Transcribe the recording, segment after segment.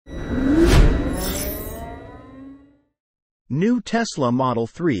New Tesla Model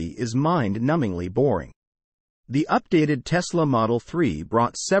 3 is mind-numbingly boring. The updated Tesla Model 3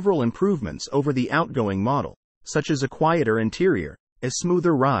 brought several improvements over the outgoing model, such as a quieter interior, a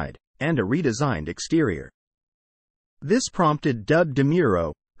smoother ride, and a redesigned exterior. This prompted Doug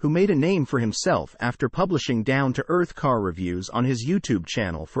DeMuro, who made a name for himself after publishing down-to-earth car reviews on his YouTube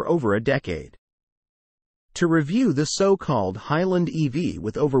channel for over a decade, to review the so-called Highland EV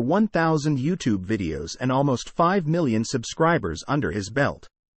with over 1,000 YouTube videos and almost 5 million subscribers under his belt.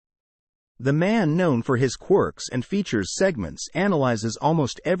 The man, known for his quirks and features segments, analyzes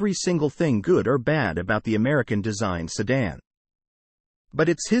almost every single thing good or bad about the American-designed sedan. But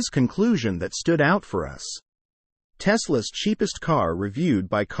it's his conclusion that stood out for us. Tesla's cheapest car reviewed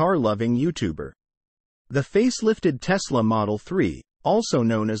by car-loving YouTuber. The facelifted Tesla Model 3, also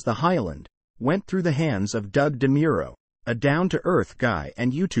known as the Highland, went through the hands of Doug DeMuro, a down-to-earth guy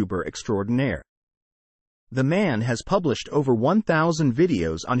and YouTuber extraordinaire. The man has published over 1,000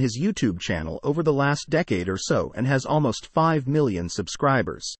 videos on his YouTube channel over the last decade or so and has almost 5 million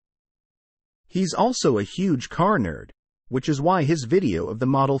subscribers. He's also a huge car nerd, which is why his video of the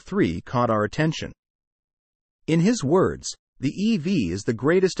Model 3 caught our attention. In his words, the EV is the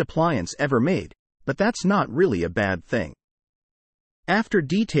greatest appliance ever made, but that's not really a bad thing. After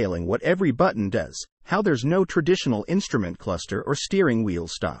detailing what every button does, how there's no traditional instrument cluster or steering wheel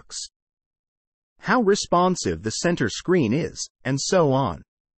stalks, how responsive the center screen is, and so on,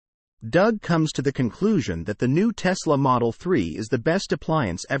 Doug comes to the conclusion that the new Tesla Model 3 is the best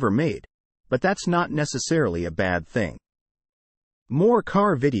appliance ever made, but that's not necessarily a bad thing. More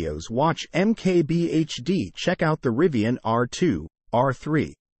car videos. Watch MKBHD. Check out the Rivian R2,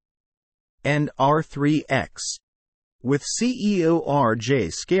 R3, and R3X. With CEO R.J.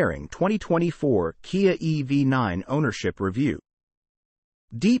 Scaring 2024 Kia EV9 ownership review.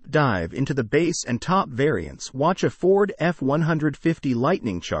 Deep dive into the base and top variants. Watch a Ford F-150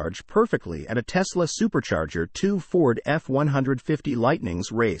 Lightning charge perfectly at a Tesla supercharger. 2 Ford F-150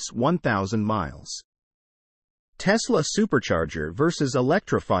 Lightnings race 1,000 miles. Tesla supercharger versus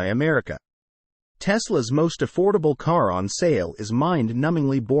Electrify America. Tesla's most affordable car on sale is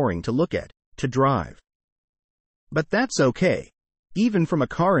mind-numbingly boring to look at, to drive. But that's okay, even from a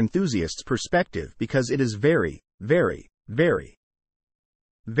car enthusiast's perspective, because it is very, very, very,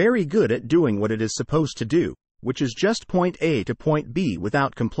 very good at doing what it is supposed to do, which is just point A to point B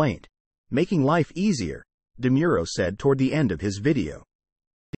without complaint, making life easier, DeMuro said toward the end of his video.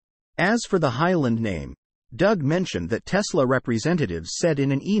 As for the Highland name, Doug mentioned that Tesla representatives said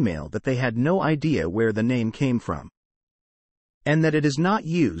in an email that they had no idea where the name came from, and that it is not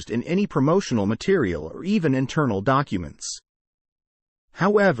used in any promotional material or even internal documents.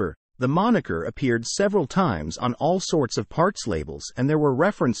 However, the moniker appeared several times on all sorts of parts labels, and there were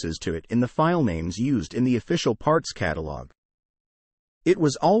references to it in the file names used in the official parts catalog. It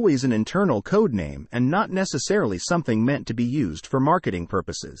was always an internal code name and not necessarily something meant to be used for marketing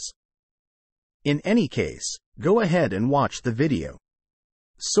purposes. In any case, go ahead and watch the video.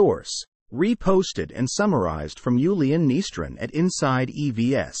 Source: reposted and summarized from Iulian Dnistran at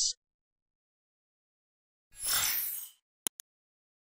insideevs.